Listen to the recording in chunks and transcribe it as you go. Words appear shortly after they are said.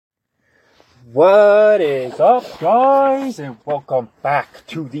What is up, guys, and welcome back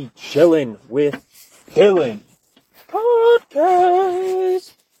to the Chillin' with Dylan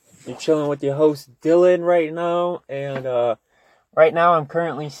podcast. You're chilling with your host Dylan right now, and right now I'm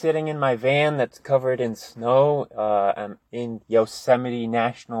currently sitting in my van that's covered in snow. I'm in Yosemite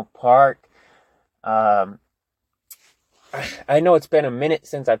National Park. I know it's been a minute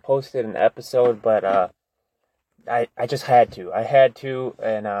since I posted an episode, but I just had to.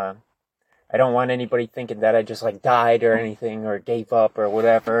 And I don't want anybody thinking that I just died or anything or gave up or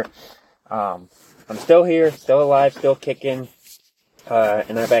whatever. I'm still here, still alive, still kicking,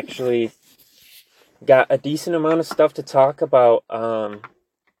 and I've actually got a decent amount of stuff to talk about.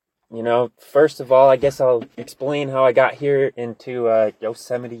 First of all, I guess I'll explain how I got here into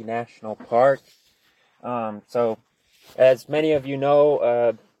Yosemite National Park. So, as many of you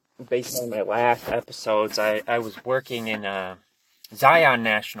know, based on my last episodes, I was working in Zion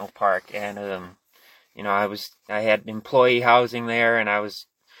National Park, and I had employee housing there, and I was,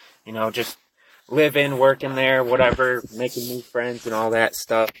 just living, working there, whatever, making new friends and all that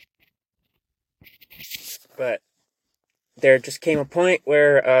stuff. But there just came a point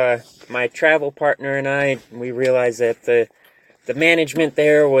where my travel partner and we realized that the management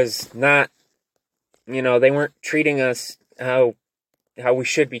there was not, they weren't treating us how we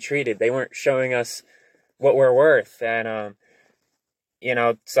should be treated. They weren't showing us what we're worth, and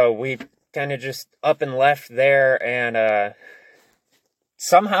so we kind of just up and left there, and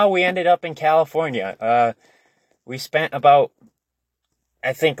somehow we ended up in California. We spent about,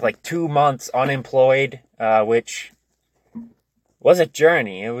 I think, 2 months unemployed, which was a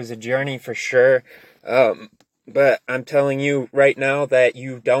journey. It was a journey for sure. But I'm telling you right now that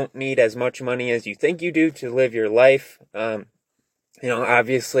you don't need as much money as you think you do to live your life.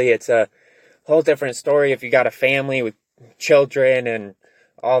 Obviously it's a whole different story if you got a family with children and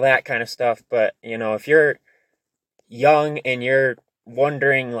all that kind of stuff. But, if you're young and you're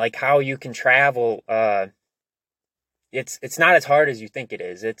wondering how you can travel, it's not as hard as you think it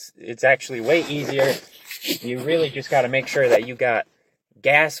is. It's actually way easier. You really just got to make sure that you got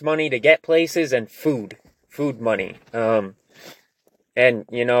gas money to get places and food money. And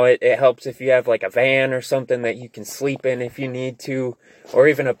it helps if you have a van or something that you can sleep in if you need to, or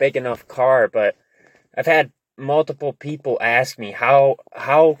even a big enough car. But I've had multiple people ask me, how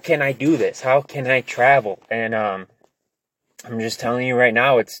can I do this? How can I travel? And I'm just telling you right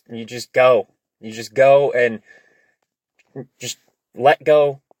now, you just go and just let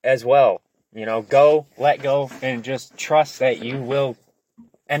go as well. Go, let go, and just trust that you will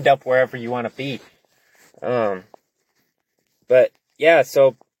end up wherever you want to be. But yeah,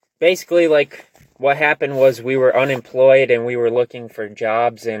 so basically, what happened was we were unemployed and we were looking for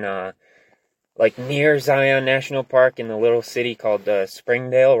jobs in, near Zion National Park in the little city called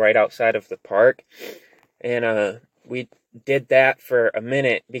Springdale, right outside of the park. And we did that for a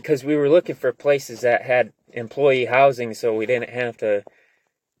minute because we were looking for places that had employee housing, so we didn't have to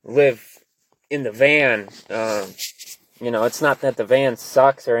live in the van. It's not that the van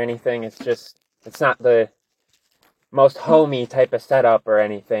sucks or anything. It's not the most homey type of setup or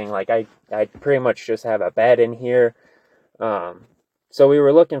anything. I pretty much just have a bed in here. So we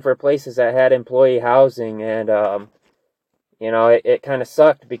were looking for places that had employee housing, and it kind of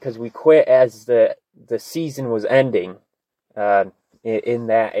sucked because we quit as the season was ending in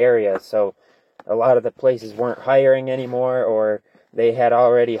that area. So a lot of the places weren't hiring anymore, or they had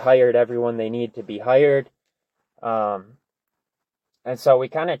already hired everyone they need to be hired. And so we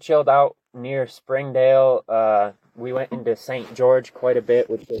kind of chilled out near Springdale. We went into St. George quite a bit,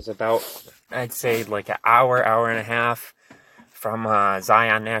 which is about, I'd say, an hour and a half from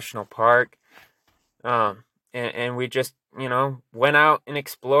Zion National Park. And we just, went out and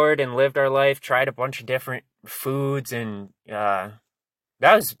explored and lived our life, tried a bunch of different foods, and that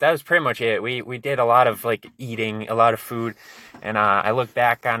was pretty much it. We did a lot of eating, a lot of food, and I look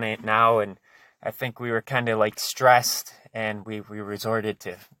back on it now, and I think we were kind of stressed, and we resorted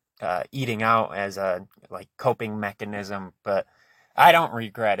to eating out as a coping mechanism, but I don't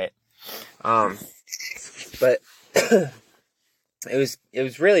regret it. But it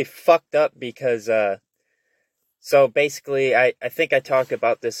was really fucked up because so basically I think I talked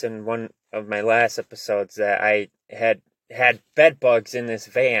about this in one of my last episodes, that I had bed bugs in this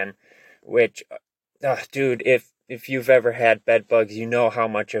van, which dude, if you've ever had bed bugs, you know how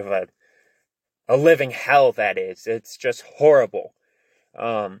much of a living hell that is. It's just horrible.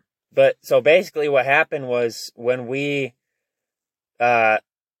 But so basically what happened was when we got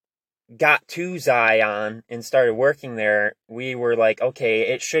to Zion and started working there, we were okay,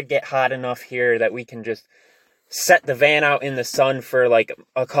 it should get hot enough here that we can just set the van out in the sun for like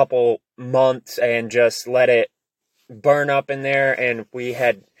a couple months and just let it burn up in there. And we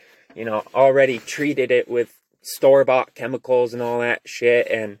had, already treated it with store-bought chemicals and all that shit.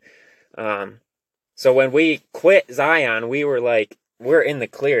 And so when we quit Zion, we were like, we're in the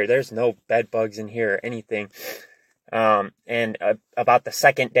clear. There's no bed bugs in here or anything. And about the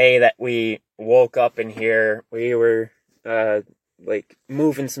second day that we woke up in here, we were like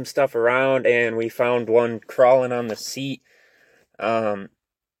moving some stuff around, and we found one crawling on the seat.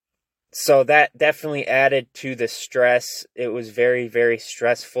 So that definitely added to the stress. It was very, very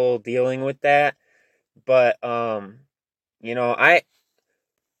stressful dealing with that. But I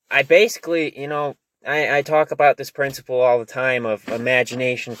basically, I talk about this principle all the time of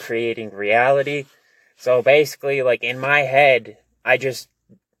imagination creating reality. So basically, like in my head, I just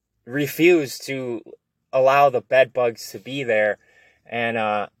refuse to allow the bed bugs to be there. And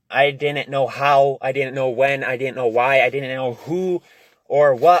I didn't know how, I didn't know when, I didn't know why, I didn't know who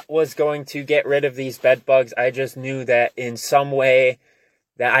or what was going to get rid of these bed bugs. I just knew that in some way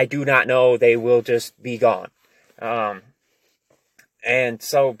that I do not know, they will just be gone. And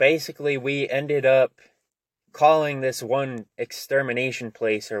so basically we ended up calling this one extermination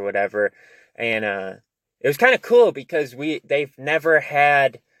place or whatever. And it was kind of cool because they've never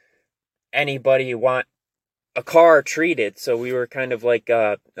had anybody want a car treated. So we were kind of like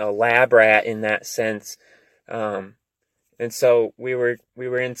a lab rat in that sense. And so we were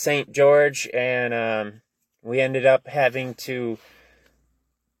in St. George, and we ended up having to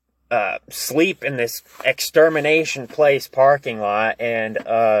sleep in this extermination place parking lot. And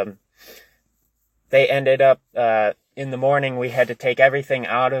they ended up in the morning, we had to take everything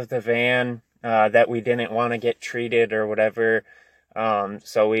out of the van that we didn't want to get treated or whatever.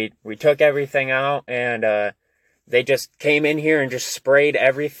 So we took everything out, and they just came in here and just sprayed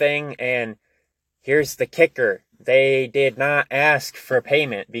everything. And here's the kicker. They did not ask for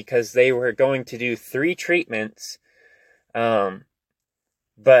payment because they were going to do 3 treatments. But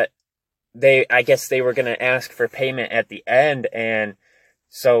I guess they were going to ask for payment at the end. And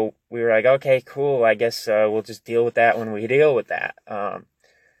so we were like, okay, cool. I guess we'll just deal with that when we deal with that. And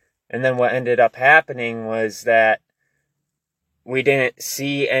then what ended up happening was that we didn't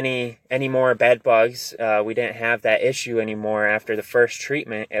see any more bed bugs. We didn't have that issue anymore after the first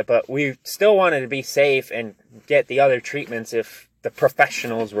treatment, but we still wanted to be safe and get the other treatments if the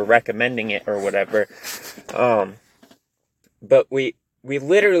professionals were recommending it or whatever. But we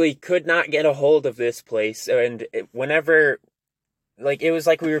literally could not get a hold of this place. And whenever, like, it was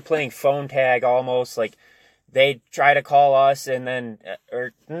like we were playing phone tag almost. Like, they'd try to call us, and then,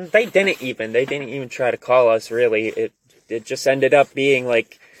 or they didn't even try to call us, really. It just ended up being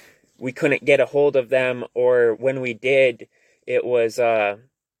like we couldn't get a hold of them, or when we did, it was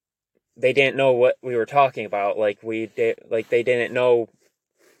they didn't know what we were talking about. Like they didn't know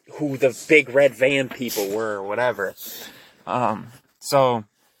who the big red van people were or whatever. So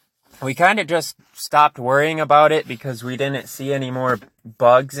we kind of just stopped worrying about it because we didn't see any more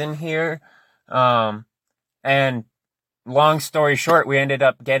bugs in here. And long story short, we ended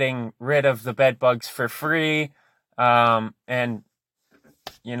up getting rid of the bed bugs for free. And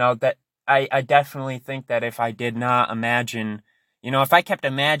that I definitely think that if I did not imagine, if I kept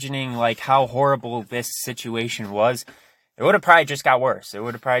imagining like how horrible this situation was, it would have probably just got worse.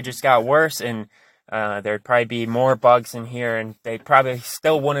 And there'd probably be more bugs in here, and they probably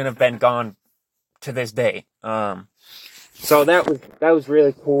still wouldn't have been gone to this day. So that was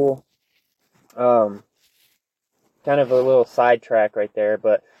really cool. Kind of a little sidetrack right there,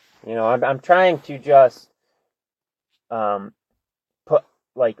 but I'm trying to just put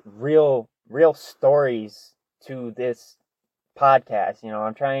like real stories to this podcast.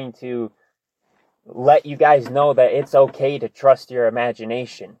 I'm trying to let you guys know that it's okay to trust your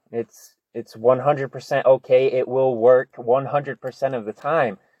imagination. It's 100% okay. It will work 100% of the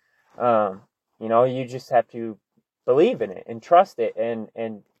time. You just have to believe in it and trust it,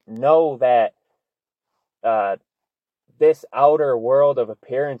 and know that this outer world of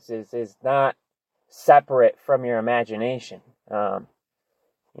appearances is not separate from your imagination. So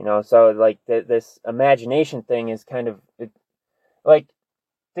like this imagination thing is kind of like,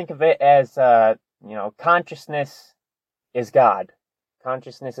 think of it as consciousness is God.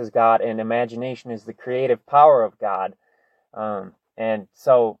 Consciousness is God, and imagination is the creative power of God. And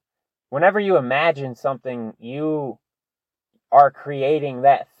so whenever you imagine something, you are creating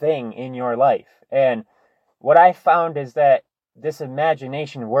that thing in your life. And what I found is that this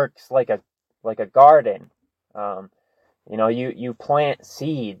imagination works like a garden. You plant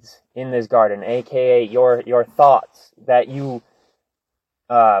seeds in this garden, aka your thoughts that you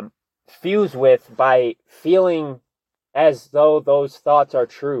fuse with by feeling as though those thoughts are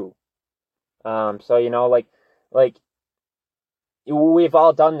true. So, like we've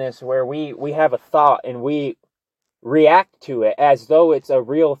all done this where we have a thought and we react to it as though it's a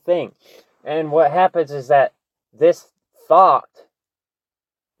real thing. And what happens is that this thought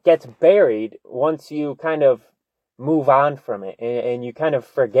gets buried once you kind of move on from it, and you kind of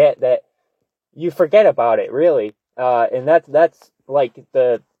forget about it, really. And that's like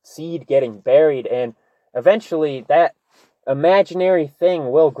the seed getting buried, and eventually that imaginary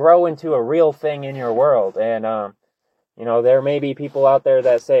thing will grow into a real thing in your world. And there may be people out there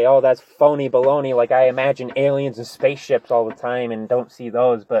that say, oh, that's phony baloney, like I imagine aliens and spaceships all the time and don't see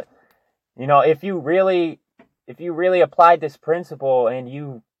those. But if you really applied this principle,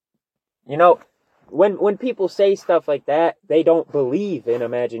 and when people say stuff like that, they don't believe in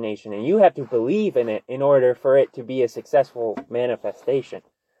imagination, and you have to believe in it in order for it to be a successful manifestation.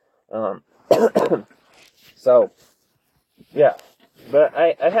 So, yeah. But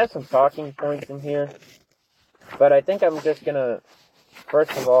I have some talking points in here, but I think I'm just gonna,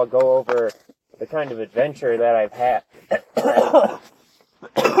 first of all, go over the kind of adventure that I've had.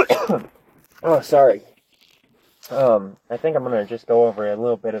 Oh, sorry. I think I'm gonna just go over a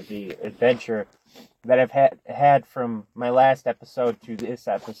little bit of the adventure that I've had from my last episode to this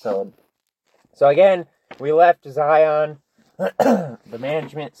episode. So again, we left Zion. The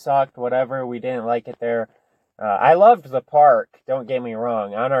management sucked, whatever. We didn't like it there. I loved the park, don't get me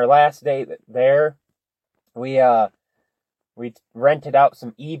wrong. On our last day there, we rented out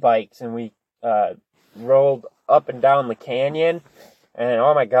some e-bikes, and we rolled up and down the canyon. And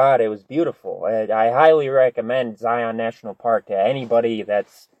oh my God, it was beautiful. I highly recommend Zion National Park to anybody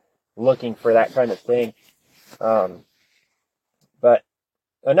that's looking for that kind of thing. But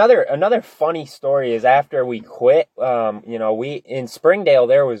another funny story is after we quit, we in Springdale,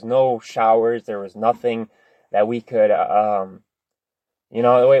 there was no showers, there was nothing that we could,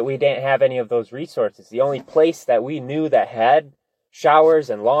 we didn't have any of those resources. The only place that we knew that had showers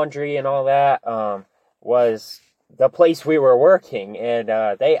and laundry and all that was the place we were working, and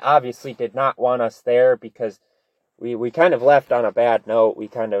they obviously did not want us there because we kind of left on a bad note. We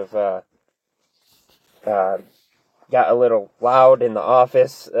kind of got a little loud in the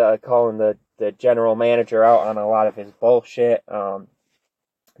office, calling the general manager out on a lot of his bullshit.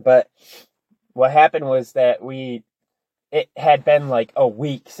 But what happened was that it had been like a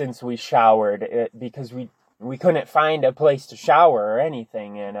week since we showered, because we couldn't find a place to shower or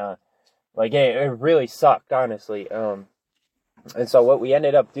anything, and it really sucked, honestly. And so what we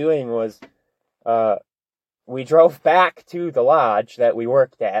ended up doing was we drove back to the lodge that we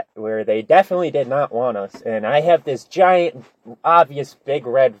worked at, where they definitely did not want us. And I have this giant, obvious, big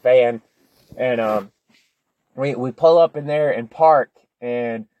red van, and we pull up in there and park,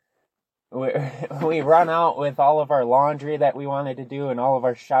 and we run out with all of our laundry that we wanted to do and all of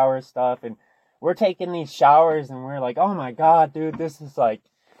our shower stuff, and we're taking these showers, and we're like, oh my God, dude, this is like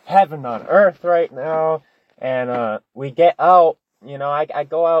heaven on earth right now. And we get out, I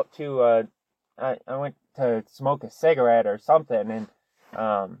go out to I went to smoke a cigarette or something,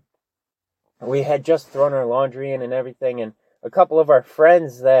 and we had just thrown our laundry in and everything, and a couple of our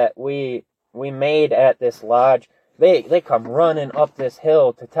friends that we made at this lodge, they come running up this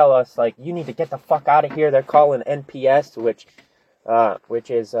hill to tell us, like, you need to get the fuck out of here. They're calling NPS, which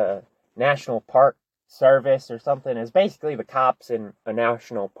is a National Park Service or something. It's basically the cops in a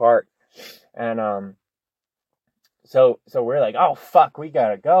national park. And so we're like, oh fuck, we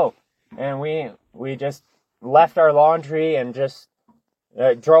gotta go. And we just left our laundry and just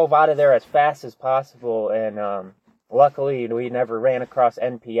drove out of there as fast as possible. And luckily we never ran across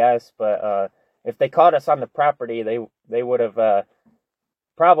NPS, but if they caught us on the property, they would have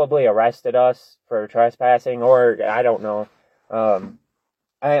probably arrested us for trespassing, or I don't know.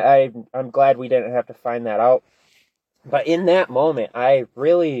 I'm glad we didn't have to find that out. But in that moment, I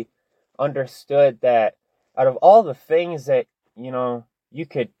really understood that out of all the things that, you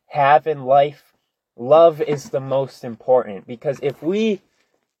could have in life, love is the most important. Because if we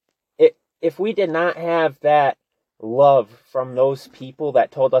did not have that love from those people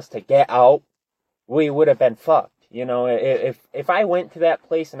that told us to get out, we would have been fucked. If I went to that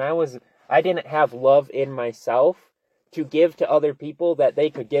place and I didn't have love in myself to give to other people that they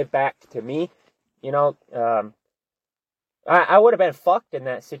could give back to me, I would have been fucked in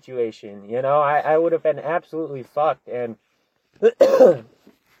that situation. I would have been absolutely fucked. And it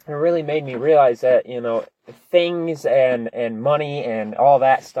really made me realize that, things and money and all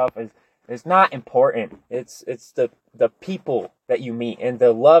that stuff is not important. It's the people that you meet and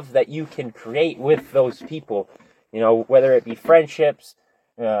the love that you can create with those people, whether it be friendships,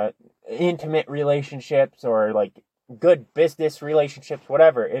 intimate relationships or like good business relationships,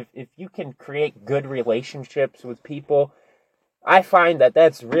 whatever. If you can create good relationships with people, I find that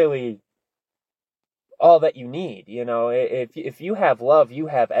that's really all that you need. You know, if you have love, you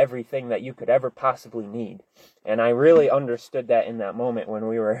have everything that you could ever possibly need. And I really understood that in that moment when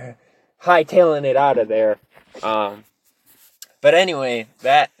we were hightailing it out of there. But anyway,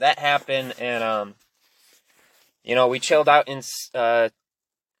 that happened, and you know, we chilled out in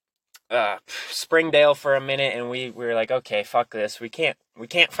Springdale for a minute, and we were like, okay, fuck this. We can't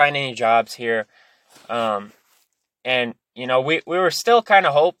find any jobs here. And you know, we were still kind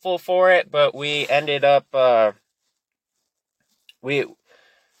of hopeful for it, but we ended up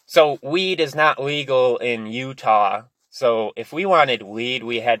so weed is not legal in Utah. So if we wanted weed,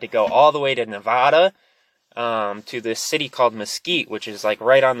 we had to go all the way to Nevada, to this city called Mesquite, which is like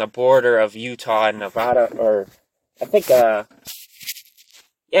right on the border of Utah and Nevada, or I think yeah,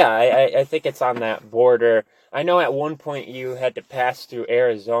 I think it's on that border. I know at one point you had to pass through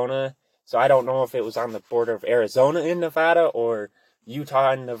Arizona, so I don't know if it was on the border of Arizona and Nevada or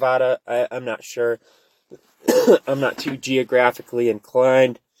Utah and Nevada. I'm not sure. I'm not too geographically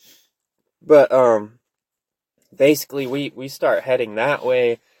inclined. But basically we start heading that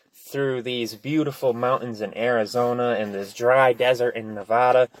way through these beautiful mountains in Arizona and this dry desert in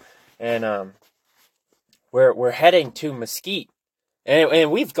Nevada, and we're heading to Mesquite.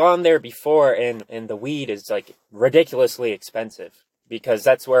 And we've gone there before, and the weed is like ridiculously expensive because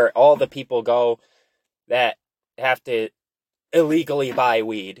that's where all the people go that have to illegally buy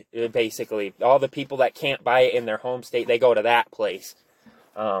weed. Basically, all the people that can't buy it in their home state, they go to that place,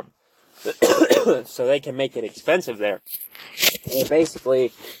 so they can make it expensive there. And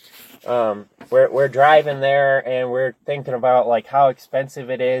basically, we're driving there, and we're thinking about like how expensive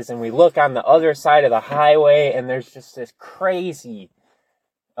it is, and we look on the other side of the highway, and there's just this crazy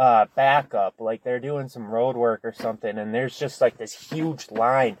backup, like they're doing some road work or something, and there's just like this huge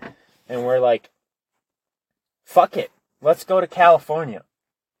line, and we're like, fuck it, let's go to California.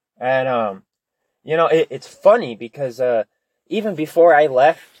 And you know, it's funny because even before I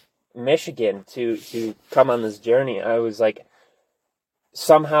left Michigan to come on this journey, I was like,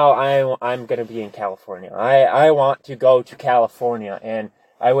 somehow I'm gonna be in California. I want to go to California, and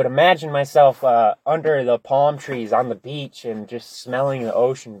I would imagine myself under the palm trees on the beach and just smelling the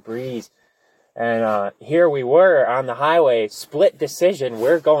ocean breeze. And here we were on the highway, split decision,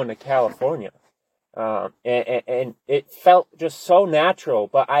 we're going to California. And it felt just so natural,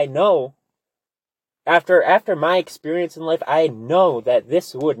 but I know after my experience in life, I know that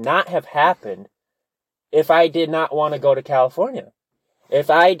this would not have happened if I did not want to go to California. If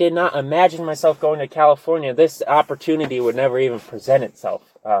I did not imagine myself going to California, this opportunity would never even present itself.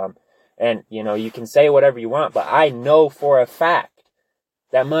 And, you know, you can say whatever you want, but I know for a fact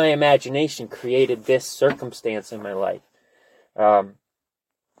that my imagination created this circumstance in my life.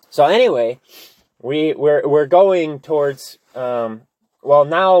 So anyway, we're going towards, well,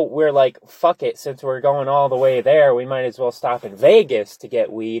 now we're like, fuck it, since we're going all the way there, we might as well stop in Vegas to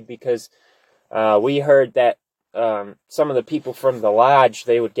get weed, because we heard that some of the people from the lodge,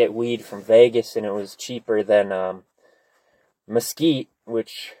 they would get weed from Vegas, and it was cheaper than Mesquite,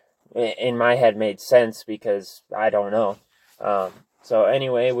 which in my head made sense because I don't know. So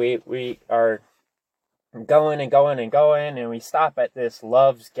anyway, we are going and going and going, and we stop at this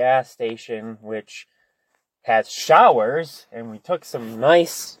Love's gas station, which has showers, and we took some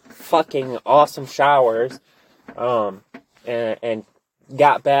nice fucking awesome showers, and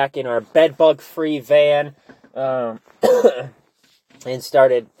got back in our bedbug-free van, and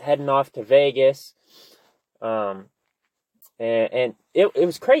started heading off to Vegas. And it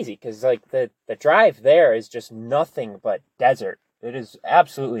was crazy because like the drive there is just nothing but desert. It is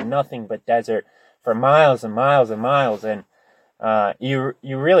absolutely nothing but desert for miles and miles and miles, and you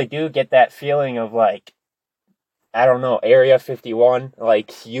really do get that feeling of like, I don't know, Area 51, like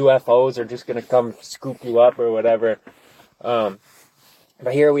UFOs are just gonna come scoop you up or whatever.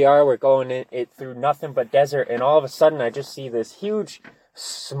 But here we are, we're going it through nothing but desert, and all of a sudden I just see this huge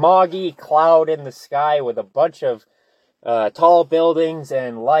smoggy cloud in the sky with a bunch of tall buildings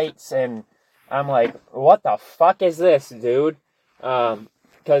and lights, and I'm like, what the fuck is this, dude?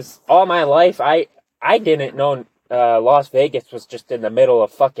 Because all my life, I didn't know Las Vegas was just in the middle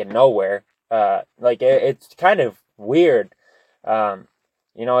of fucking nowhere. Like, it's kind of weird. You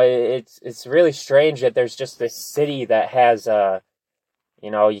know, it's really strange that there's just this city that has, you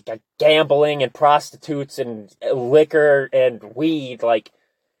know, you got gambling and prostitutes and liquor and weed, like,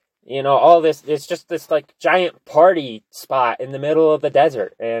 you know, all this, it's just this, like, giant party spot in the middle of the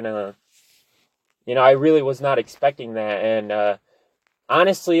desert, and, you know, I really was not expecting that, and,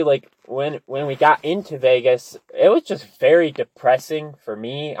 honestly, like, when we got into Vegas, it was just very depressing for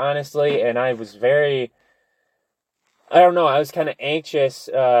me, honestly, and I was very, I don't know, I was kind of anxious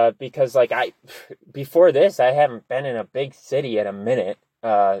because like before this, I haven't been in a big city in a minute.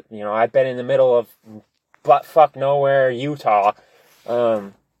 I've been in the middle of butt fuck nowhere, Utah.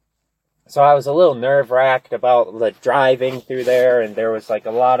 So I was a little nerve-wracked about the driving through there, and there was like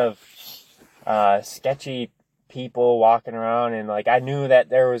a lot of sketchy people walking around, and like I knew that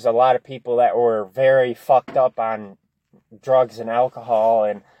there was a lot of people that were very fucked up on drugs and alcohol,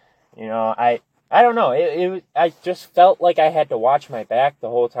 and I don't know, I just felt like I had to watch my back the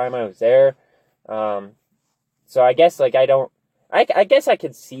whole time I was there. So I guess like I guess I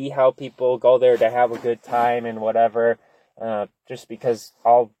could see how people go there to have a good time and whatever, just because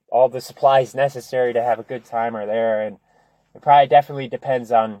all the supplies necessary to have a good time are there, and it probably definitely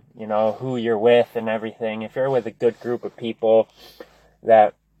depends on, who you're with and everything. If you're with a good group of people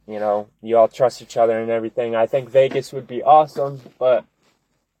that, you all trust each other and everything, I think Vegas would be awesome. But,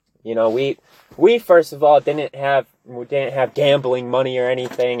 we first of all didn't have gambling money or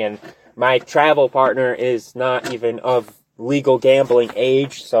anything, and my travel partner is not even of legal gambling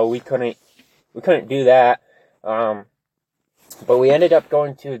age, so we couldn't do that. But we ended up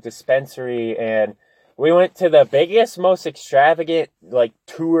going to a dispensary, and we went to the biggest, most extravagant, like,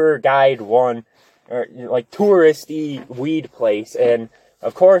 tour guide one, or, like, touristy weed place. And,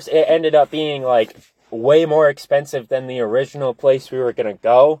 of course, it ended up being, like, way more expensive than the original place we were gonna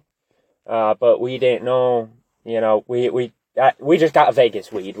go. But we didn't know, we just got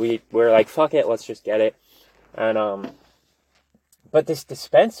Vegas weed. We were like, fuck it, let's just get it. And, but this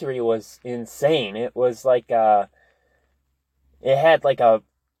dispensary was insane. It was like, it had, like, a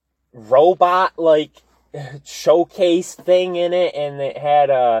robot, like, showcase thing in it, and it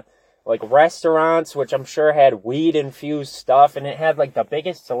had like restaurants, which I'm sure had weed infused stuff, and it had like the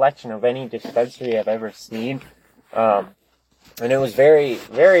biggest selection of any dispensary I've ever seen, and it was very,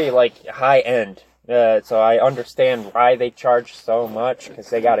 very like high end, so I understand why they charge so much, because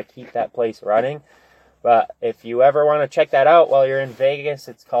they got to keep that place running. But if you ever want to check that out while you're in Vegas,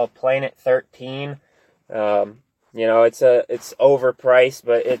 it's called Planet 13. It's overpriced,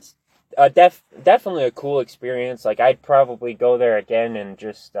 but it's definitely a cool experience. Like, I'd probably go there again and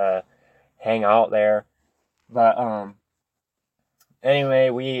just hang out there. But anyway,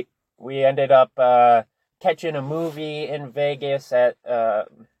 we ended up catching a movie in Vegas at I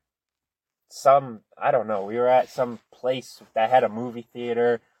don't know, we were at some place that had a movie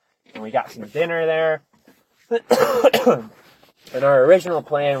theater, and we got some dinner there. And our original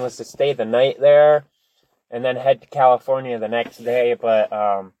plan was to stay the night there and then head to California the next day, but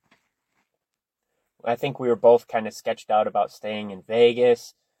I think we were both kind of sketched out about staying in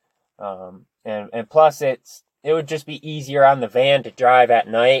Vegas, and plus it would just be easier on the van to drive at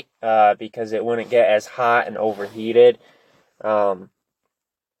night, because it wouldn't get as hot and overheated, because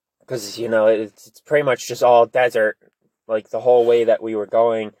it's pretty much just all desert, like the whole way that we were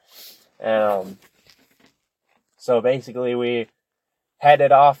going, and so basically we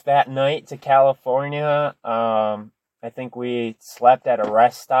headed off that night to California. I think we slept at a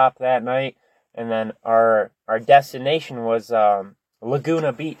rest stop that night. And then our destination was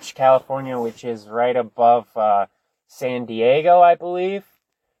Laguna Beach, California, which is right above San Diego, I believe.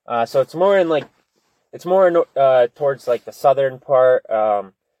 So it's more towards like the southern part.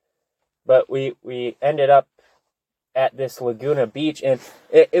 But we ended up at this Laguna Beach, and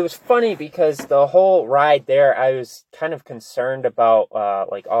it was funny because the whole ride there, I was kind of concerned about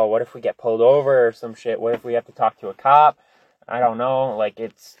what if we get pulled over or some shit? What if we have to talk to a cop? I don't know. Like,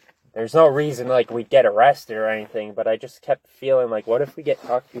 there's no reason like we'd get arrested or anything, but I just kept feeling like, what if we get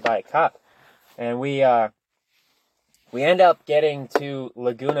talked to by a cop? And we end up getting to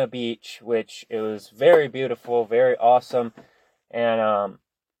Laguna Beach, which it was very beautiful, very awesome, and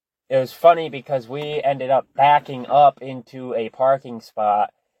it was funny because we ended up backing up into a parking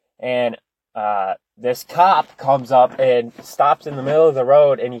spot, and this cop comes up and stops in the middle of the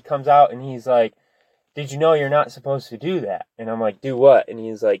road, and he comes out and he's like, "Did you know you're not supposed to do that?" And I'm like, "Do what?" And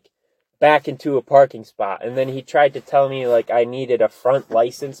he's like, "Back into a parking spot." And then he tried to tell me like I needed a front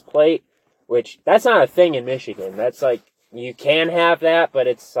license plate, which that's not a thing in Michigan. That's like, you can have that, but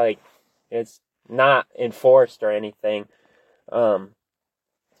it's like, it's not enforced or anything.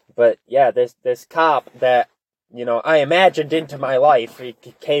 But yeah, this cop that, I imagined into my life, he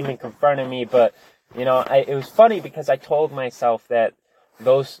came and confronted me, but, it was funny because I told myself that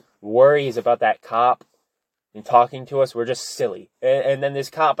those worries about that cop and talking to us were just silly. And then this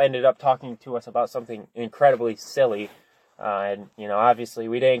cop ended up talking to us about something incredibly silly. And, obviously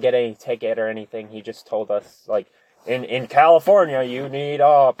we didn't get any ticket or anything. He just told us, like, in California, you need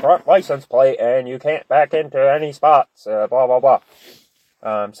a front license plate and you can't back into any spots, blah, blah,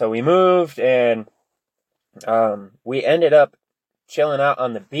 blah. So we moved and we ended up chilling out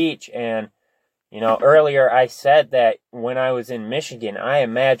on the beach. And, earlier I said that when I was in Michigan, I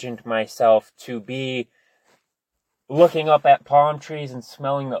imagined myself to be looking up at palm trees and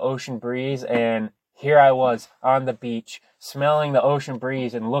smelling the ocean breeze. And here I was on the beach, smelling the ocean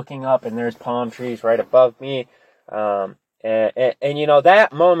breeze and looking up, and there's palm trees right above me. And that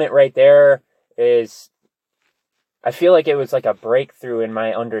moment right there is, I feel like it was like a breakthrough in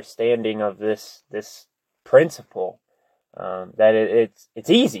my understanding of this principle, that it's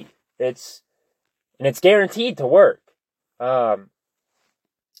easy. It's guaranteed to work. And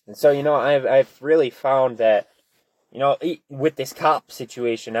so, I've really found that, with this cop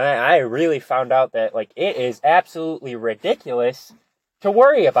situation, I really found out that, like, it is absolutely ridiculous to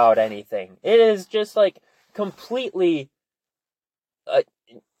worry about anything. It is just, like, completely,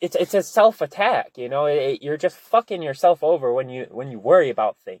 it's a self-attack, you're just fucking yourself over when you worry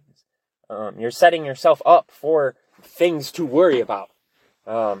about things. You're setting yourself up for things to worry about.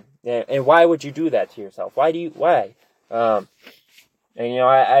 And why would you do that to yourself? Why? I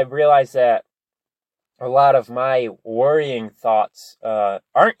realized that a lot of my worrying thoughts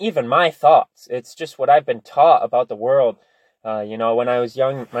aren't even my thoughts. It's just what I've been taught about the world. When I was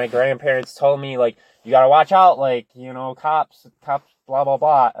young, my grandparents told me, like, you gotta watch out, like, cops, blah, blah,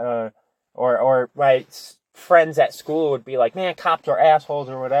 blah. Or my friends at school would be like, man, cops are assholes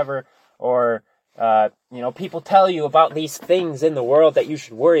or whatever. Or, people tell you about these things in the world that you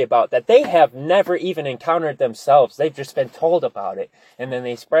should worry about that they have never even encountered themselves. They've just been told about it. And then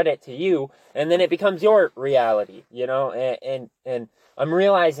they spread it to you. And then it becomes your reality, and I'm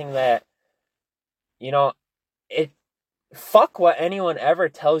realizing that, fuck what anyone ever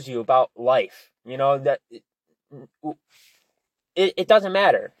tells you about life. That it doesn't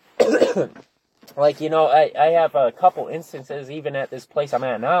matter. Like, I have a couple instances, even at this place I'm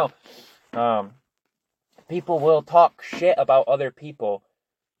at now. People will talk shit about other people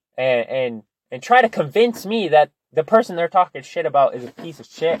and try to convince me that the person they're talking shit about is a piece of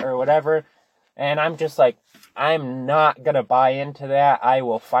shit or whatever. And I'm just like, I'm not gonna buy into that. I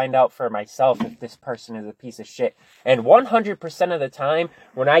will find out for myself if this person is a piece of shit. And 100% of the time,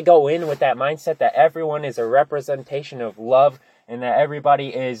 when I go in with that mindset that everyone is a representation of love and that everybody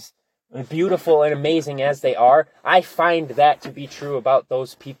is beautiful and amazing as they are, I find that to be true about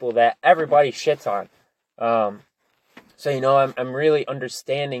those people that everybody shits on. So, I'm really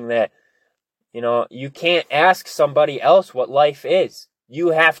understanding that, you can't ask somebody else what life is. You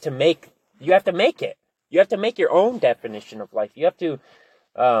have to make it. You have to make your own definition of life. You have to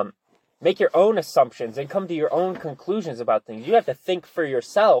make your own assumptions and come to your own conclusions about things. You have to think for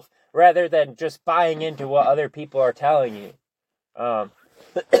yourself rather than just buying into what other people are telling you.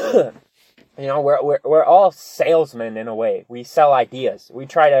 We're all salesmen in a way. We sell ideas. We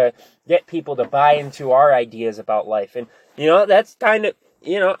try to get people to buy into our ideas about life. And, that's kind of,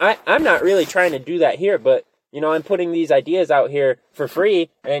 I'm not really trying to do that here, but, I'm putting these ideas out here for free,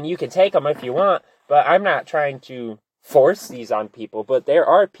 and you can take them if you want, but I'm not trying to force these on people. But there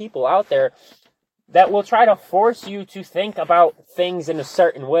are people out there that will try to force you to think about things in a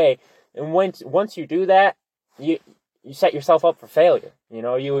certain way. And once you do that, you set yourself up for failure.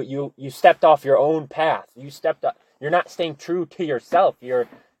 You stepped off your own path. You're not staying true to yourself. You're,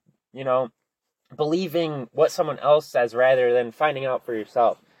 believing what someone else says rather than finding out for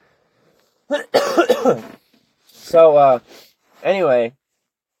yourself. So, anyway,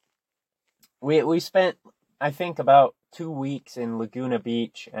 we spent, I think, about 2 weeks in Laguna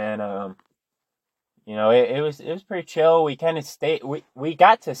Beach, and, it was pretty chill. We kind of we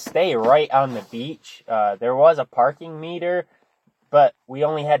got to stay right on the beach. There was a parking meter, but we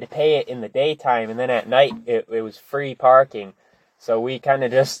only had to pay it in the daytime, and then at night it was free parking. So we kind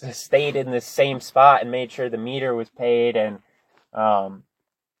of just stayed in the same spot and made sure the meter was paid. And,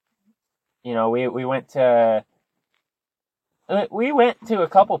 we went to a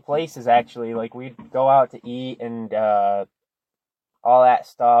couple places, actually. Like, we'd go out to eat and all that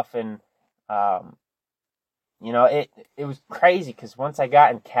stuff. And, it was crazy because once I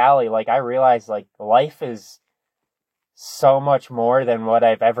got in Cali, like, I realized, like, life is so much more than what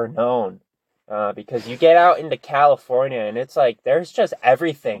I've ever known. Because you get out into California and it's like, there's just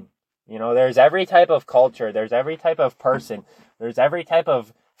everything. There's every type of culture. There's every type of person. There's every type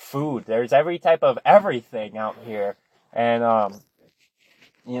of food. There's every type of everything out here. And,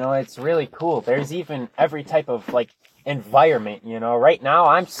 it's really cool. There's even every type of, like, environment, Right now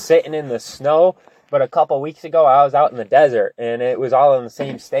I'm sitting in the snow, but a couple weeks ago I was out in the desert and it was all in the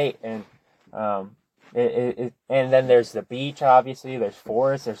same state. And, And then there's the beach, obviously. There's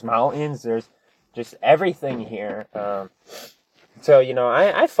forests, there's mountains, there's just everything here. So,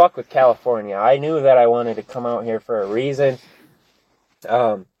 I fuck with California. I knew that I wanted to come out here for a reason.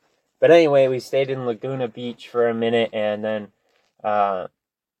 But anyway, we stayed in Laguna Beach for a minute, and then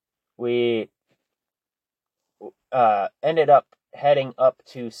we ended up heading up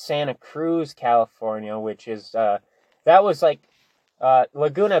to Santa Cruz, California, which is, that was like,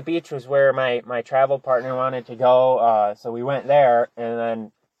 Laguna Beach was where my travel partner wanted to go, so we went there, and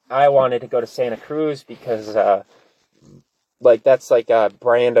then I wanted to go to Santa Cruz because, that's like a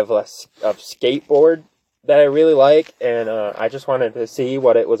brand of skateboard that I really like, and I just wanted to see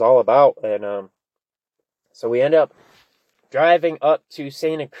what it was all about, and so we ended up driving up to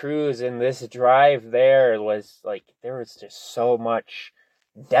Santa Cruz, and this drive there was like, there was just so much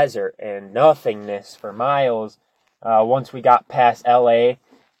desert and nothingness for miles. Once we got past LA,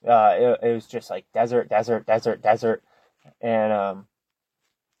 it was just like desert, and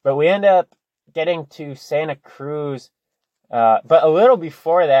but we ended up getting to Santa Cruz, but a little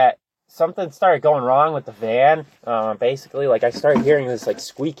before that, something started going wrong with the van. Basically, like, I started hearing this like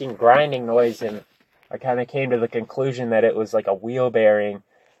squeaking, grinding noise, and I kind of came to the conclusion that it was like a wheel bearing.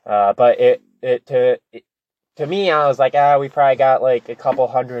 But to me, I was like, we probably got like a couple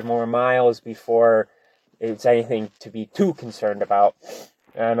hundred more miles before it's anything to be too concerned about.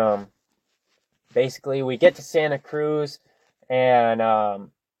 And basically, we get to Santa Cruz, and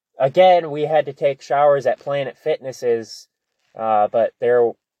again, we had to take showers at Planet Fitness's, but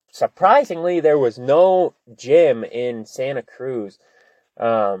surprisingly, there was no gym in Santa Cruz.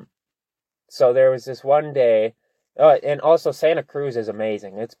 So there was this one day, and also Santa Cruz is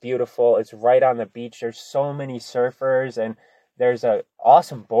amazing. It's beautiful. It's right on the beach. There's so many surfers, and there's an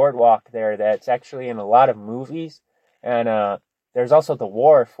awesome boardwalk there that's actually in a lot of movies. And there's also the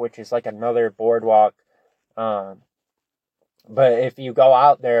wharf, which is like another boardwalk. But if you go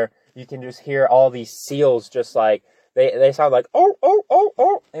out there, you can just hear all these seals just like, they sound like, oh, oh, oh,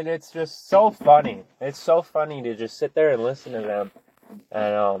 oh, and it's just so funny. It's so funny to just sit there and listen to them.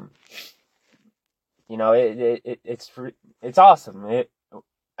 And, it's awesome.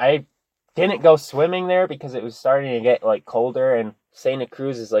 I didn't go swimming there because it was starting to get like colder, and Santa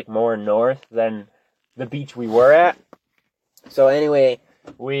Cruz is like more north than the beach we were at. So anyway,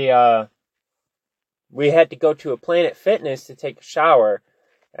 we had to go to a Planet Fitness to take a shower,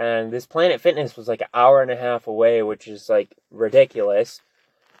 and this Planet Fitness was like an hour and a half away, which is like ridiculous.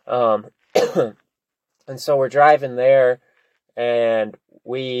 And so we're driving there, and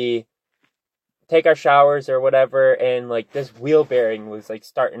we take our showers or whatever, and like this wheel bearing was like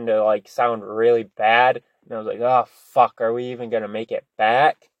starting to like sound really bad, and I was like, oh fuck, are we even gonna make it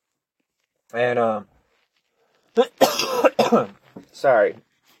back? And sorry.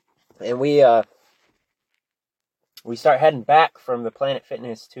 And we start heading back from the Planet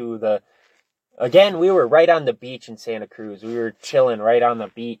Fitness to again, we were right on the beach in Santa Cruz. We were chilling right on the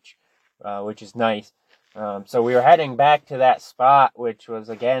beach, which is nice. So we were heading back to that spot, which was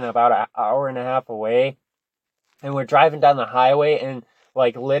again about an hour and a half away. And we're driving down the highway, and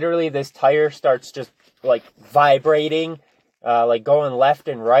like literally this tire starts just like vibrating, like going left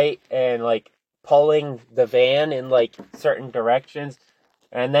and right, and like pulling the van in like certain directions.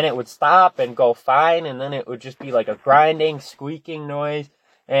 And then it would stop and go fine, and then it would just be like a grinding, squeaking noise.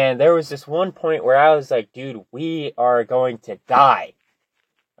 And there was this one point where I was like, dude, we are going to die.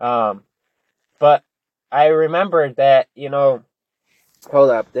 But I remembered that, hold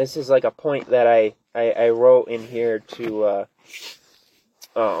up, this is like a point that I wrote in here to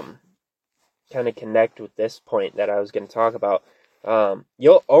kind of connect with this point that I was going to talk about.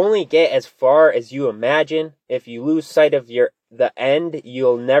 You'll only get as far as you imagine. If you lose sight of the end,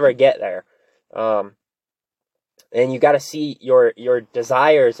 you'll never get there. And you got to see your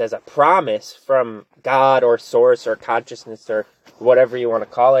desires as a promise from God or source or consciousness or whatever you want to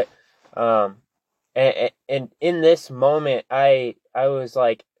call it. And in this moment, I was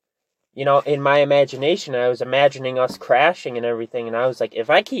like, in my imagination, I was imagining us crashing and everything, and I was like, if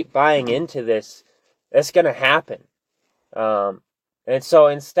I keep buying into this, that's gonna happen. And so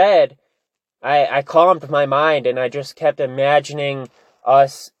instead, I calmed my mind, and I just kept imagining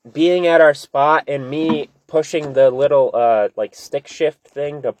us being at our spot, and me pushing the little like stick shift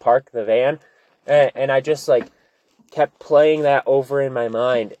thing to park the van, and I just like kept playing that over in my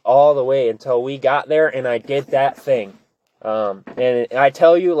mind all the way until we got there, and I did that thing. And I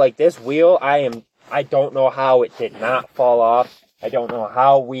tell you, like, this wheel, I don't know how it did not fall off. I don't know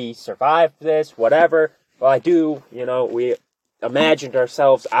how we survived this, whatever. Well, I do, we imagined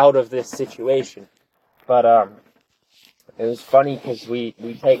ourselves out of this situation. But, it was funny because we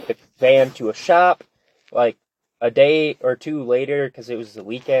take the van to a shop, like a day or two later, because it was the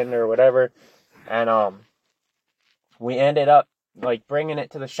weekend or whatever, and we ended up like bringing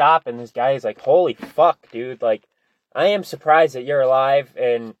it to the shop, and this guy is like, "Holy fuck, dude! Like, I am surprised that you're alive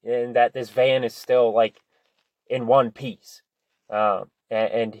and that this van is still like in one piece."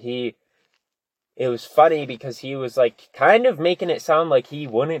 And it was funny because he was like kind of making it sound like he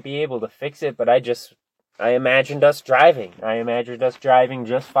wouldn't be able to fix it, but I imagined us driving. I imagined us driving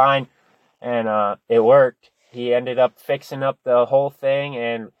just fine, and it worked. He ended up fixing up the whole thing,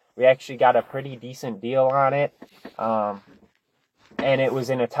 and we actually got a pretty decent deal on it. And it was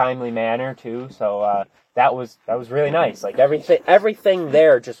in a timely manner too, so that was really nice. Like everything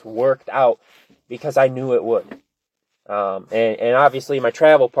there just worked out because I knew it would. And obviously my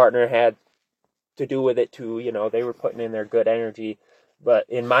travel partner had to do with it too. You know, they were putting in their good energy. But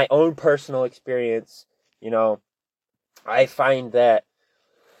in my own personal experience, you know, I find that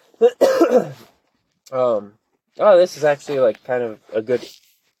this is actually like kind of a good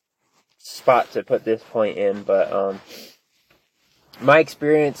spot to put this point in, but my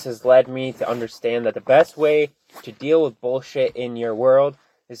experience has led me to understand that the best way to deal with bullshit in your world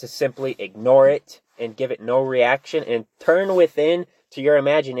is to simply ignore it and give it no reaction and turn within to your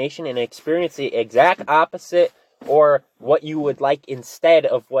imagination and experience the exact opposite or what you would like instead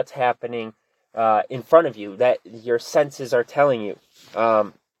of what's happening in front of you that your senses are telling you.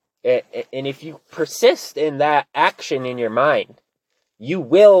 And if you persist in that action in your mind, you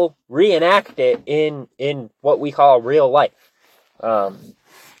will reenact it in what we call real life.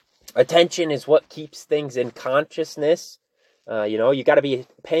 Attention is what keeps things in consciousness. You got to be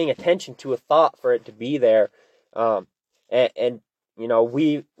paying attention to a thought for it to be there. And you know,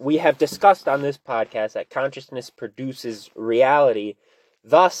 we have discussed on this podcast that consciousness produces reality.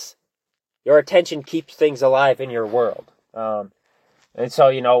 Thus, your attention keeps things alive in your world. And so,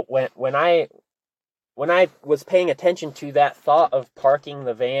 you know, when I was paying attention to that thought of parking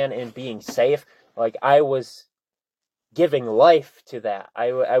the van and being safe, like I was giving life to that.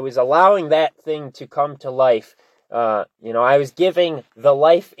 I was allowing that thing to come to life. I was giving the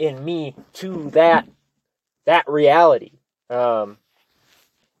life in me to that reality. And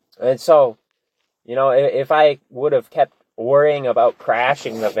so, you know, if I would have kept worrying about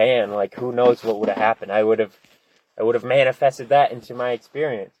crashing the van, like who knows what would have happened. I would have manifested that into my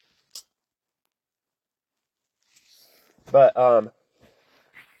experience. But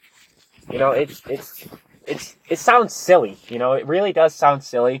you know, it sounds silly, you know, it really does sound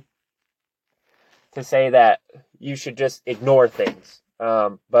silly to say that you should just ignore things.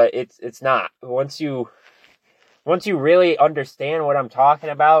 But it's not. Once you really understand what I'm talking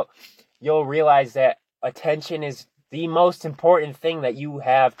about, you'll realize that attention is the most important thing that you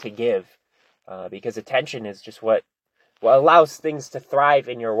have to give. Because attention is just what allows things to thrive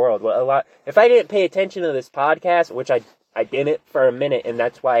in your world. If I didn't pay attention to this podcast, which I didn't for a minute, and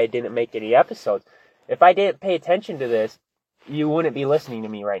that's why I didn't make any episodes. If I didn't pay attention to this, you wouldn't be listening to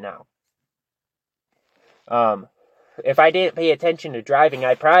me right now. If I didn't pay attention to driving,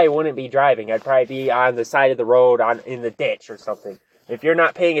 I probably wouldn't be driving. I'd probably be on the side of the road, in the ditch or something. If you're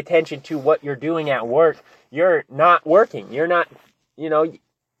not paying attention to what you're doing at work, you're not working. You're not, you know,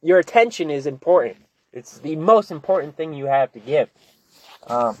 your attention is important. It's the most important thing you have to give,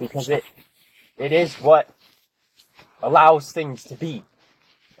 because it is what allows things to be.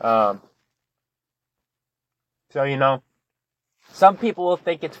 So, you know, some people will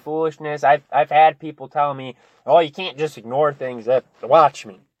think it's foolishness. I've had people tell me, "Oh, you can't just ignore things." Watch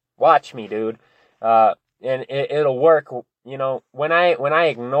me, dude, and it'll work. You know, when I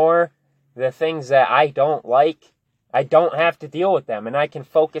ignore the things that I don't like, I don't have to deal with them, and I can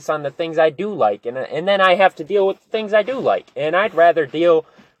focus on the things I do like, and then I have to deal with the things I do like, and I'd rather deal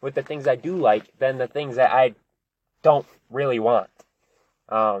with the things I do like than the things that I don't really want.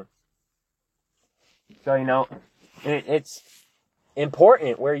 So, you know, it's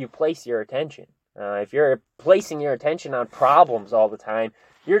important where you place your attention. If you're placing your attention on problems all the time,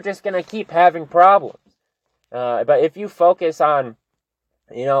 you're just going to keep having problems. But if you focus on,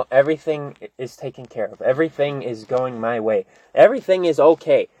 you know, everything is taken care of, everything is going my way, everything is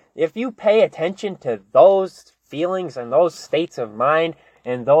okay. If you pay attention to those feelings and those states of mind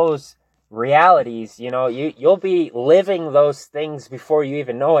and those realities, you know, you'll be living those things before you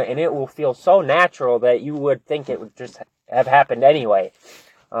even know it, and it will feel so natural that you would think it would just have happened anyway.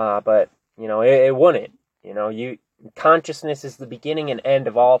 But you know, it wouldn't. You know, consciousness is the beginning and end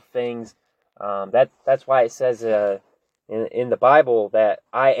of all things. That's why it says in the Bible that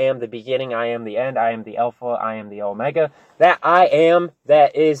I am the beginning, I am the end, I am the Alpha, I am the Omega. That I am,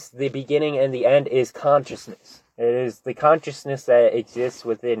 that is the beginning and the end, is consciousness. It is the consciousness that exists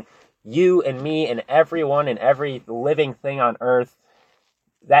within you and me and everyone and every living thing on earth,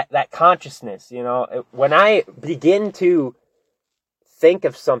 that consciousness, when I begin to think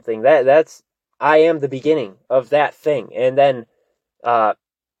of something, that's I am the beginning of that thing. And then that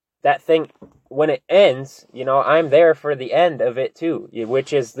thing, when it ends, I'm there for the end of it too,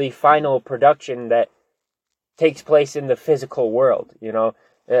 which is the final production that takes place in the physical world.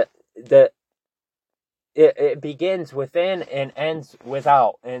 It begins within and ends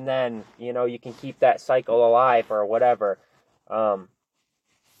without, and then you can keep that cycle alive or whatever.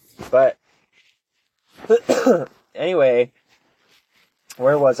 But anyway,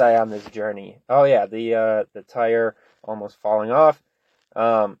 where was I on this journey? Oh yeah, the tire almost falling off.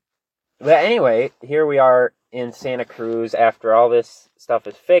 But anyway, here we are in Santa Cruz after all this stuff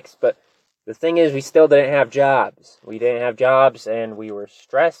is fixed. But the thing is, we still didn't have jobs. We didn't have jobs, and we were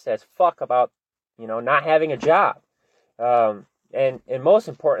stressed as fuck about not having a job. And most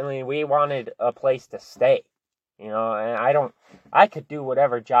importantly, we wanted a place to stay. And I could do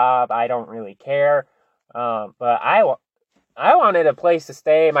whatever job. I don't really care. But I wanted a place to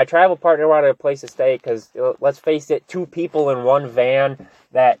stay. My travel partner wanted a place to stay because, let's face it, 2 people in one van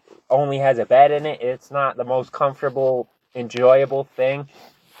that only has a bed in it, it's not the most comfortable, enjoyable thing.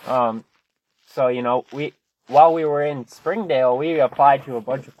 So, while we were in Springdale, we applied to a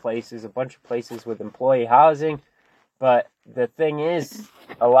bunch of places with employee housing. But the thing is,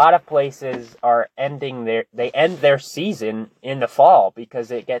 a lot of places are end their season in the fall because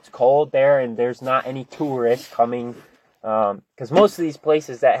it gets cold there and there's not any tourists coming. Because most of these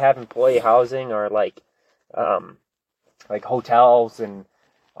places that have employee housing are like hotels and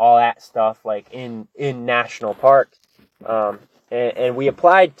all that stuff, like in national parks. And we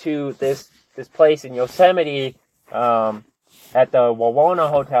applied to this place in Yosemite, at the Wawona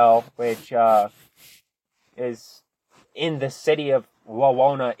Hotel, which is in the city of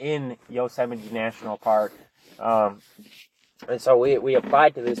Wawona in Yosemite National Park. And so we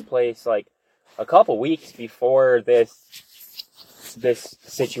applied to this place like a couple weeks before this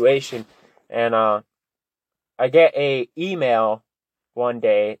situation, and I get a email one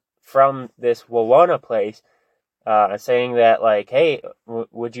day from this Wawona place saying that, like, hey,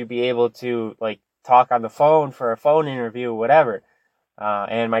 would you be able to like talk on the phone for a phone interview, whatever.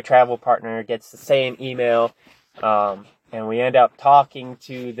 And my travel partner gets the same email, and we end up talking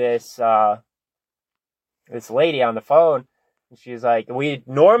to this lady on the phone. She's like, we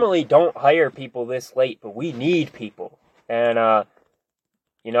normally don't hire people this late, but we need people. And, I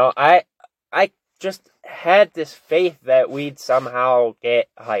just had this faith that we'd somehow get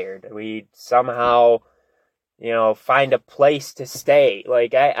hired. We'd somehow, find a place to stay.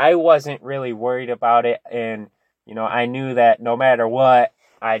 Like, I wasn't really worried about it. And, I knew that no matter what,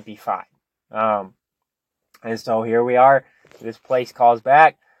 I'd be fine. And so here we are. This place calls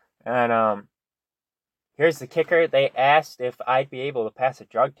back. And, here's the kicker. They asked if I'd be able to pass a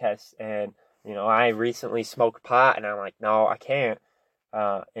drug test. And, I recently smoked pot, and I'm like, no, I can't.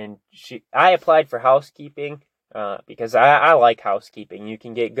 And I applied for housekeeping, because I like housekeeping. You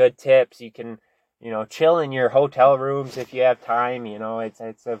can get good tips. You can, chill in your hotel rooms if you have time.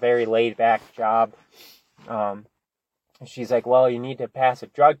 It's a very laid back job. She's like, well, you need to pass a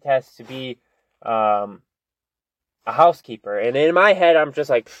drug test to be, a housekeeper. And in my head, I'm just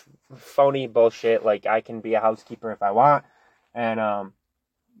like, phony bullshit. Like, I can be a housekeeper if I want. And,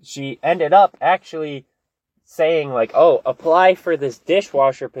 she ended up actually saying, like, oh, apply for this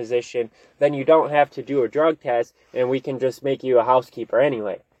dishwasher position, then you don't have to do a drug test, and we can just make you a housekeeper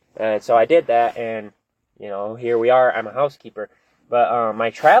anyway. And so I did that, and, here we are, I'm a housekeeper. But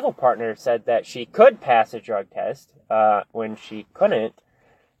my travel partner said that she could pass a drug test when she couldn't.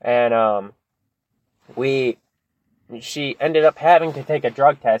 And she ended up having to take a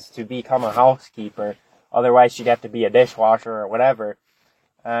drug test to become a housekeeper. Otherwise, she'd have to be a dishwasher or whatever.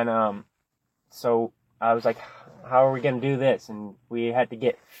 And so I was like, how are we going to do this? And we had to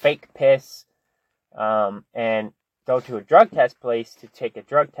get fake piss and go to a drug test place to take a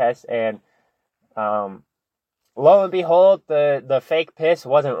drug test. And lo and behold, the fake piss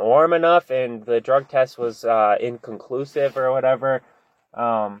wasn't warm enough, and the drug test was inconclusive or whatever.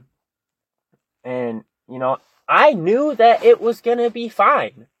 And, I knew that it was going to be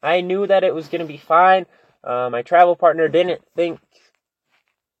fine. My travel partner didn't think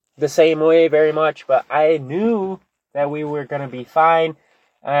the same way very much, but I knew that we were going to be fine.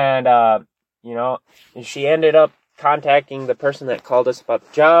 And, she ended up contacting the person that called us about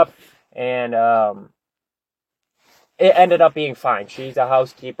the job, and it ended up being fine. She's a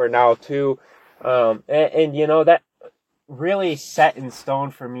housekeeper now too. And that really set in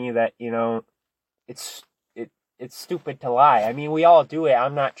stone for me that, it's stupid to lie. I mean, we all do it.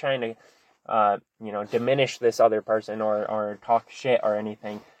 I'm not trying to, diminish this other person or talk shit or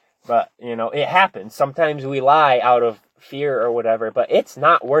anything. But, it happens. Sometimes we lie out of fear or whatever, but it's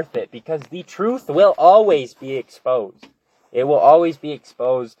not worth it because the truth will always be exposed. It will always be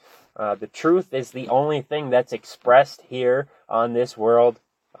exposed. The truth is the only thing that's expressed here on this world.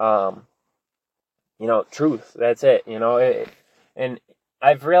 Truth. That's it. And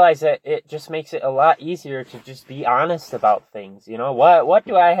I've realized that it just makes it a lot easier to just be honest about things. What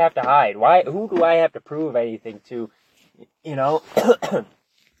do I have to hide? Who do I have to prove anything to? And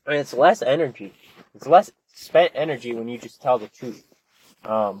it's less energy. It's less spent energy when you just tell the truth.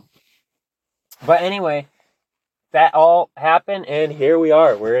 But anyway, that all happened, and here we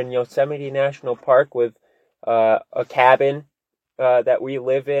are. We're in Yosemite National Park with a cabin that we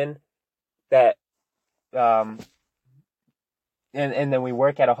live in. That and then we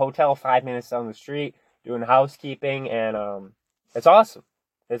work at a hotel 5 minutes down the street doing housekeeping, and it's awesome.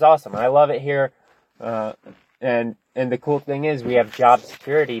 It's awesome. I love it here. And the cool thing is we have job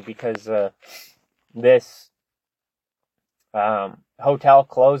security because this hotel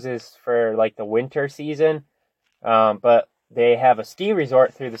closes for like the winter season, but they have a ski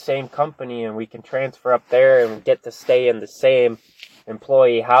resort through the same company, and we can transfer up there and get to stay in the same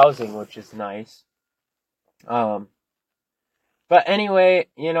employee housing, which is nice. But anyway,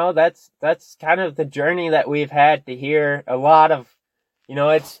 that's kind of the journey that we've had to hear. A lot of,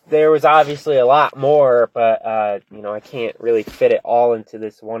 there was obviously a lot more, but, I can't really fit it all into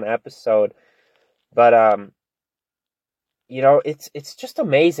this one episode. But, it's just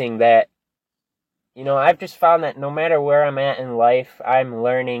amazing that, I've just found that no matter where I'm at in life, I'm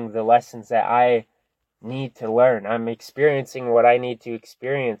learning the lessons that I need to learn. I'm experiencing what I need to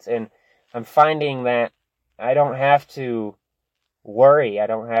experience, and I'm finding that I don't have to worry. I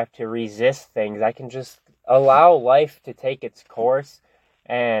don't have to resist things. I can just allow life to take its course,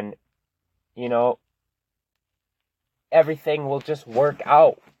 and everything will just work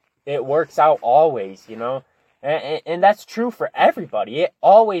out. It works out always, and that's true for everybody. It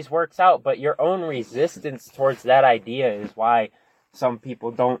always works out, but your own resistance towards that idea is why some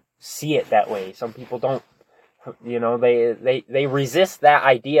people don't see it that way. Some people don't, they resist that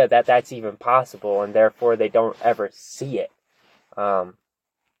idea that that's even possible, and therefore they don't ever see it. But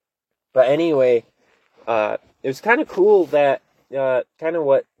anyway, it was kind of cool that, kind of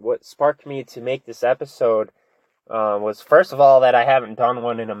what sparked me to make this episode, was first of all that I haven't done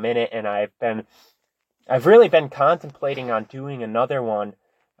one in a minute, and I've really been contemplating on doing another one.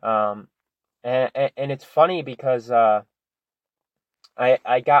 And it's funny because, I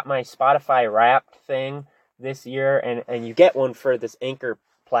got my Spotify Wrapped thing this year, and you get one for this Anchor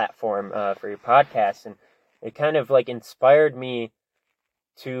platform, for your podcast, and it kind of like inspired me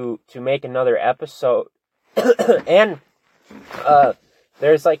to make another episode. And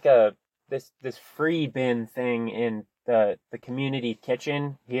there's like this free bin thing in the community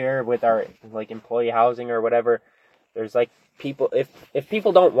kitchen here with our like employee housing or whatever. There's like people, if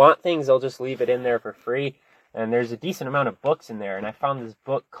people don't want things, they'll just leave it in there for free. And there's a decent amount of books in there, and I found this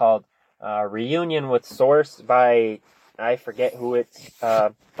book called Reunion with Source by, I forget who it's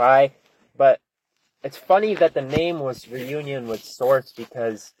by, but it's funny that the name was Reunion with Source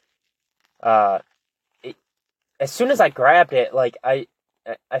because as soon as I grabbed it, like I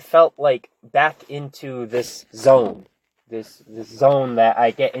felt like back into this zone, this zone that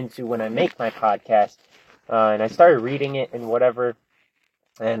I get into when I make my podcast, and I started reading it and whatever,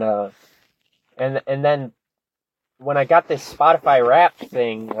 and then when I got this Spotify Wrapped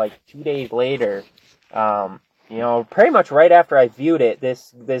thing, like 2 days later, pretty much right after I viewed it,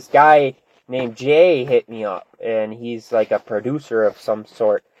 this guy named Jay hit me up, and he's like a producer of some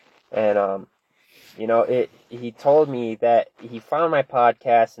sort, and he told me that he found my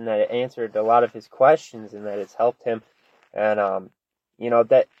podcast and that it answered a lot of his questions and that it's helped him, and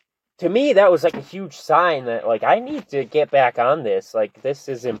that to me that was like a huge sign that like I need to get back on this. Like this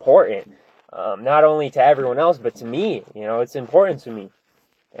is important, not only to everyone else but to me. It's important to me,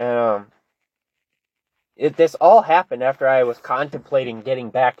 and this all happened after I was contemplating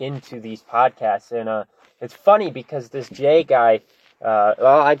getting back into these podcasts. And it's funny because this Jay guy,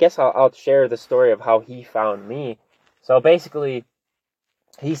 well, I guess I'll share the story of how he found me. So basically,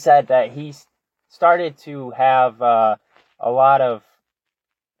 he said that he started to have a lot of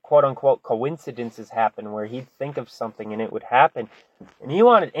quote-unquote coincidences happen where he'd think of something and it would happen. And he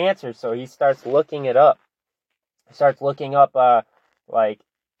wanted answers, so he starts looking it up. He starts looking up, like,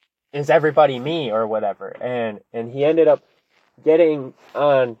 is everybody me or whatever, and he ended up getting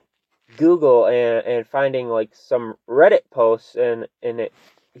on Google and finding like some Reddit posts, and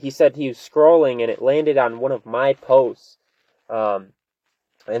he said he was scrolling and it landed on one of my posts. And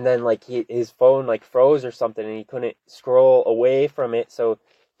then like his phone like froze or something and he couldn't scroll away from it, so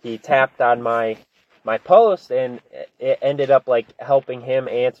he tapped on my post, and it ended up like helping him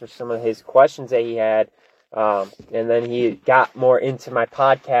answer some of his questions that he had. And then he got more into my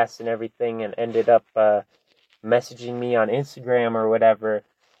podcast and everything and ended up messaging me on Instagram or whatever.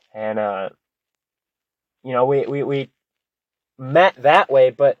 And we met that way.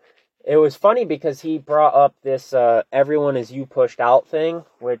 But it was funny because he brought up this "everyone is you pushed out" thing,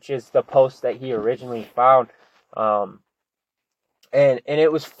 which is the post that he originally found. And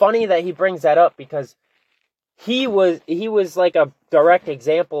it was funny that he brings that up because he was like a direct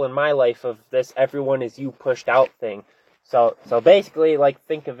example in my life of this "everyone is you pushed out" thing. So basically, like,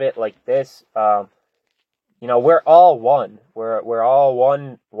 think of it like this. We're all one. We're all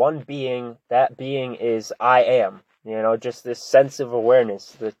one being. That being is I am. Just this sense of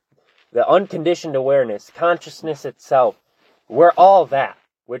awareness, the unconditioned awareness, consciousness itself. We're all that,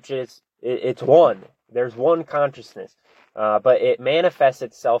 which is it's one. There's one consciousness. But it manifests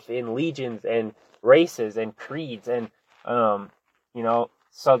itself in legions and races and creeds, and so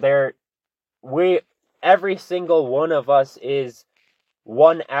every single one of us is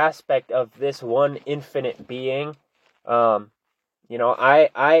one aspect of this one infinite being. I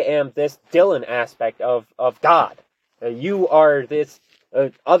am this Dylan aspect of God. You are this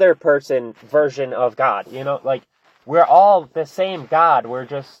other person version of God. Like, we're all the same God. We're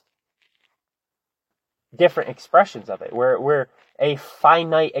just different expressions of it. We're a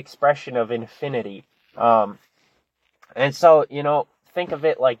finite expression of infinity. And so, think of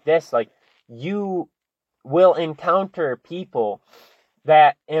it like this, like, you will encounter people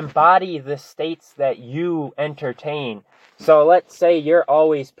that embody the states that you entertain. So let's say you're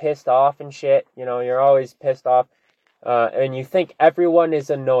always pissed off and shit, you're always pissed off, and you think everyone is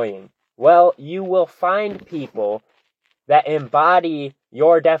annoying. Well, you will find people that embody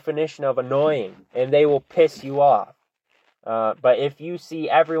your definition of annoying, and they will piss you off. But if you see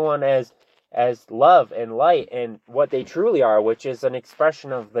everyone as love and light and what they truly are, which is an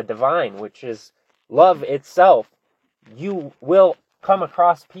expression of the divine, which is love itself, you will come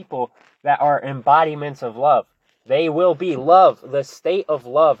across people that are embodiments of love. They will be love, the state of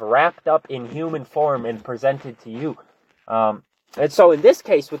love wrapped up in human form and presented to you. And so in this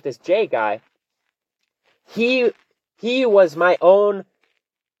case with this Jay guy, he was my own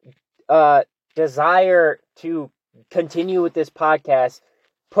desire to continue with this podcast,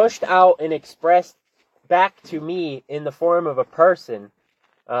 pushed out and expressed back to me in the form of a person,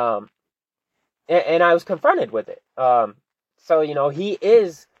 and I was confronted with it. So he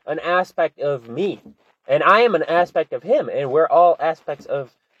is an aspect of me, and I am an aspect of him, and we're all aspects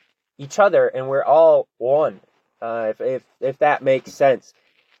of each other, and we're all one. If that makes sense.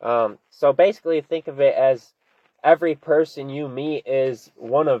 So basically, think of it as every person you meet is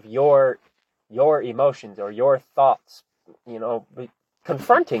one of your emotions or your thoughts,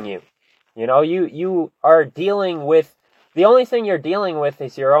 confronting you. You are dealing with, the only thing you're dealing with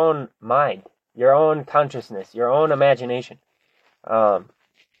is your own mind, your own consciousness, your own imagination. And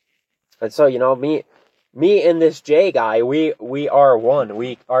so, me and this Jay guy, we are one.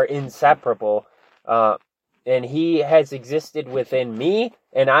 We are inseparable. And he has existed within me,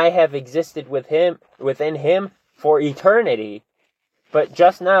 and I have existed within him for eternity. But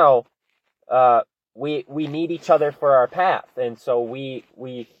just now, we need each other for our path, and so we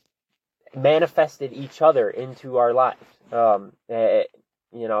manifested each other into our lives. I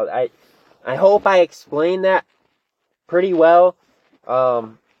hope I explained that pretty well.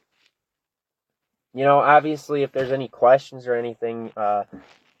 Obviously, if there's any questions or anything,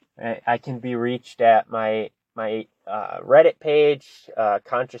 I can be reached at my Reddit page,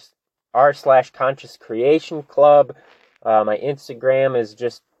 r/Conscious Creation Club. My Instagram is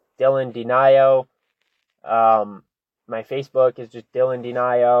just Dylan Denio. My Facebook is just Dylan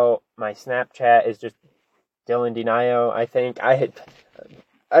Denio. My Snapchat is just Dylan Denio. I think I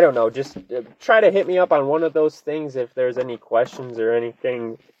don't know. Just try to hit me up on one of those things if there's any questions or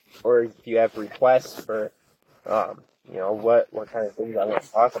anything, or if you have requests for, what kind of things I want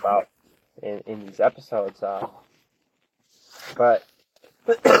to talk about in these episodes. But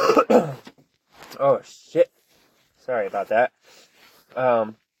oh shit, sorry about that.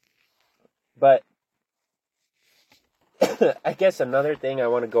 But I guess another thing I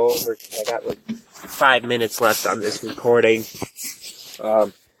want to go over, I got like 5 minutes left on this recording,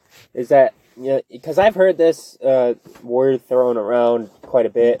 is that, because I've heard this word thrown around quite a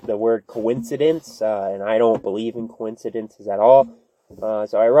bit, the word coincidence, and I don't believe in coincidences at all.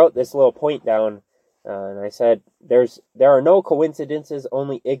 So I wrote this little point down, And I said, there are no coincidences,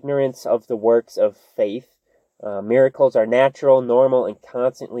 only ignorance of the works of faith. Miracles are natural, normal, and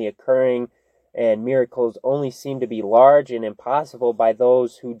constantly occurring, and miracles only seem to be large and impossible by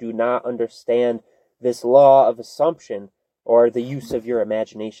those who do not understand this law of assumption or the use of your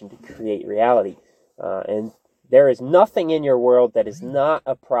imagination to create reality. And there is nothing in your world that is not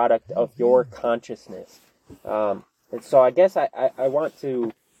a product of your consciousness. And so I guess I want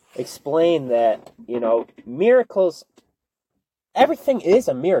to explain that, miracles, everything is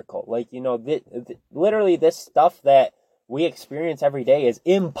a miracle. Like, literally this stuff that we experience every day is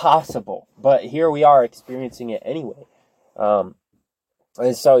impossible, but here we are experiencing it anyway. And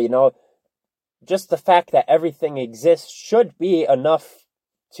so, just the fact that everything exists should be enough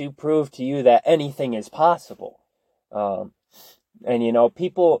to prove to you that anything is possible. And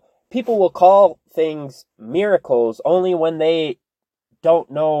people will call things miracles only when they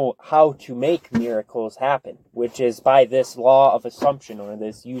don't know how to make miracles happen, which is by this law of assumption or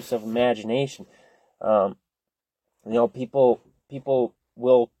this use of imagination. People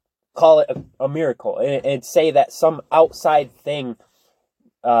will call it a miracle and say that some outside thing,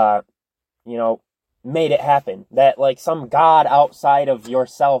 made it happen. That like some God outside of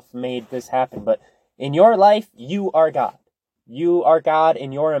yourself made this happen. But in your life, you are God. You are God,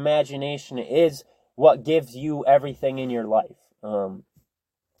 and your imagination is what gives you everything in your life.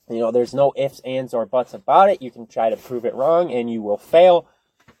 There's no ifs, ands, or buts about it. You can try to prove it wrong, and you will fail.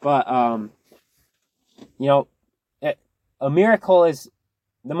 But, a miracle is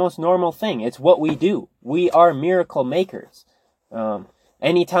the most normal thing. It's what we do. We are miracle makers.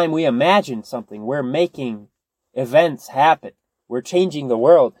 Anytime we imagine something, we're making events happen. We're changing the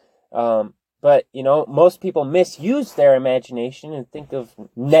world. But, most people misuse their imagination and think of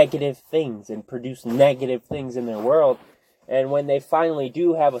negative things and produce negative things in their world. And when they finally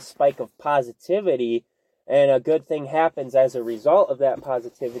do have a spike of positivity and a good thing happens as a result of that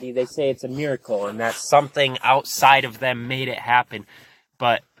positivity, they say it's a miracle and that something outside of them made it happen.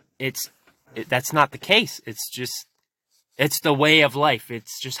 But that's not the case. It's the way of life.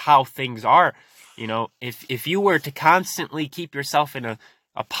 It's just how things are. If you were to constantly keep yourself in a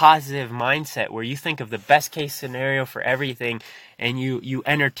positive mindset where you think of the best case scenario for everything and you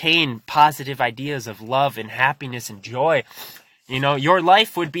entertain positive ideas of love and happiness and joy, your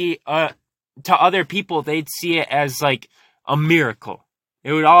life would be, to other people, they'd see it as like a miracle.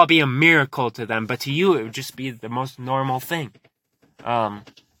 It would all be a miracle to them, but to you, it would just be the most normal thing. And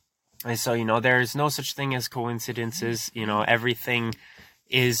so, there's no such thing as coincidences. Everything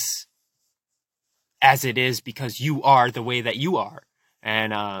is as it is because you are the way that you are.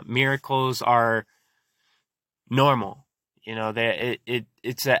 And miracles are normal.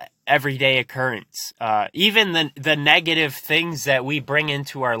 It's a everyday occurrence. Even the negative things that we bring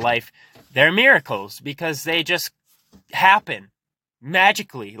into our life, they're miracles because they just happen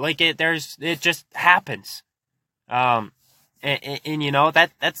magically. Like it just happens. And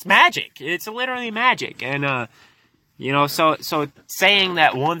that's magic. It's literally magic. And so saying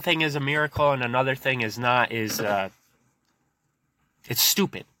that one thing is a miracle and another thing is not is it's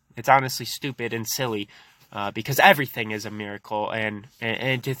stupid. It's honestly stupid and silly, because everything is a miracle, and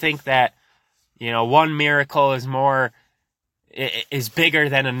to think that one miracle is bigger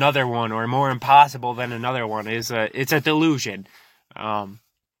than another one or more impossible than another one it's a delusion. But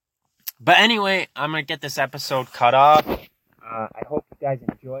anyway, I'm gonna get this episode cut off. I hope you guys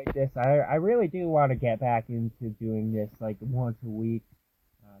enjoyed this. I really do want to get back into doing this like once a week,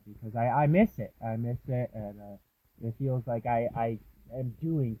 because I miss it. I miss it, and it feels like I am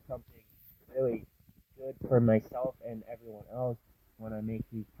doing something really good for myself and everyone else when I make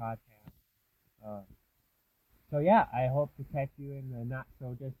these podcasts. So yeah, I hope to catch you in the not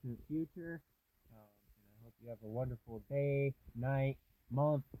so distant future. And I hope you have a wonderful day, night,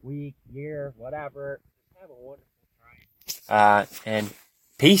 month, week, year, whatever. Just have a wonderful time. And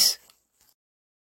peace.